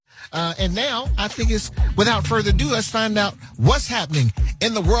And now, I think it's, without further ado, let's find out what's happening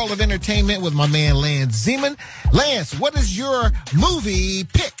in the world of entertainment with my man Lance Zeman. Lance, what is your movie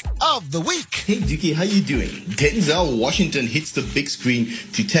pick of the week? Hey Dookie, how you doing? Denzel Washington hits the big screen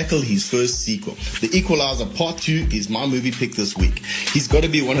to tackle his first sequel. The Equalizer Part 2 is my movie pick this week. He's got to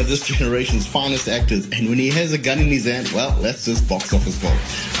be one of this generation's finest actors, and when he has a gun in his hand, well, that's just box office gold.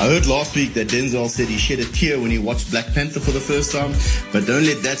 I heard last week that Denzel said he shed a tear when he watched Black Panther for the first time, but don't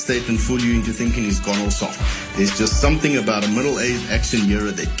let that statement fool you into thinking he's gone all soft. There's just something about a middle-aged action hero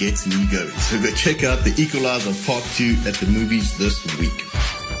that gets me going. So go check out The Equalizer Part 2 at the movies this week.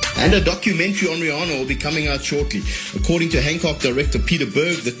 And a documentary on Rihanna will be coming out shortly. According to Hancock director Peter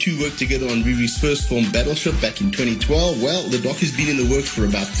Berg, the two worked together on Riri's first film, Battleship, back in 2012. Well, the doc has been in the works for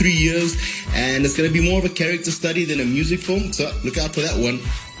about 3 years, and it's going to be more of a character study than a music film, so look out for that one.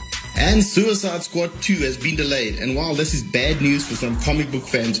 And Suicide Squad 2 has been delayed, and while this is bad news for some comic book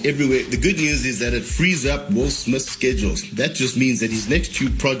fans everywhere, the good news is that it frees up Will Smith's schedules. That just means that his next two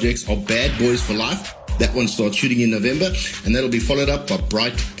projects are Bad Boys for Life. That one starts shooting in November, and that'll be followed up by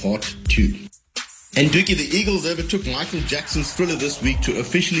Bright Part 2. And Dookie, the Eagles overtook Michael Jackson's Thriller this week to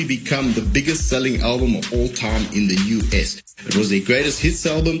officially become the biggest selling album of all time in the US. It was their greatest hits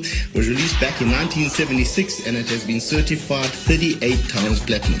album, was released back in 1976, and it has been certified 38 times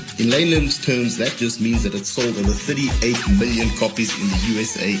platinum. In layman's terms, that just means that it sold over 38 million copies in the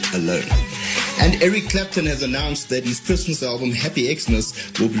USA alone. And Eric Clapton has announced that his Christmas album, Happy Xmas,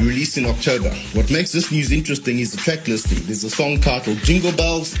 will be released in October. What makes this news interesting is the track listing. There's a song titled Jingle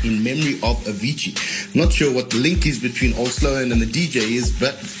Bells in memory of Avicii. Not sure what the link is between Old Sloan and the DJ is,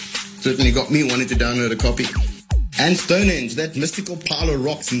 but certainly got me wanting to download a copy. And Stonehenge, that mystical pile of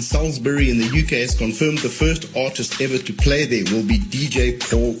rocks in Salisbury in the UK, has confirmed the first artist ever to play there will be DJ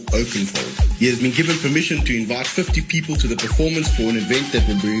Paul Oakenfold. He has been given permission to invite 50 people to the performance for an event that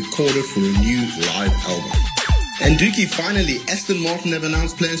will be recorded for a new live album. And Dookie, finally, Aston Martin have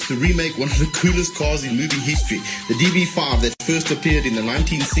announced plans to remake one of the coolest cars in movie history, the DB5 that first appeared in the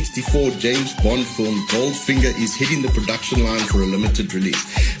 1964 James Bond film Goldfinger is hitting the production line for a limited release.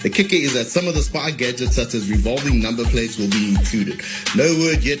 The kicker is that some of the spy gadgets such as revolving number plates will be included. No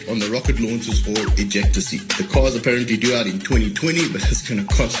word yet on the rocket launchers or ejector seat. The car's apparently due out in 2020, but it's going to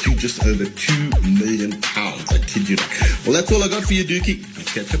cost you just over £2 million. I kid you not. Well, that's all I got for you, Dookie. I'll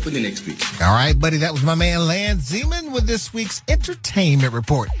catch up with you next week. All right, buddy. That was my man Lance Zeman with this week's entertainment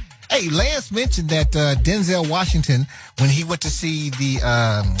report. Hey, Lance mentioned that Denzel Washington, when he went to see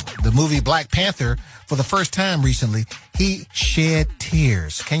the movie Black Panther for the first time recently, he shed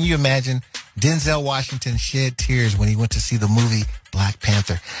tears. Can you imagine? Denzel Washington shed tears when he went to see the movie Black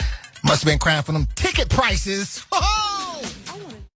Panther. Must have been crying for them ticket prices.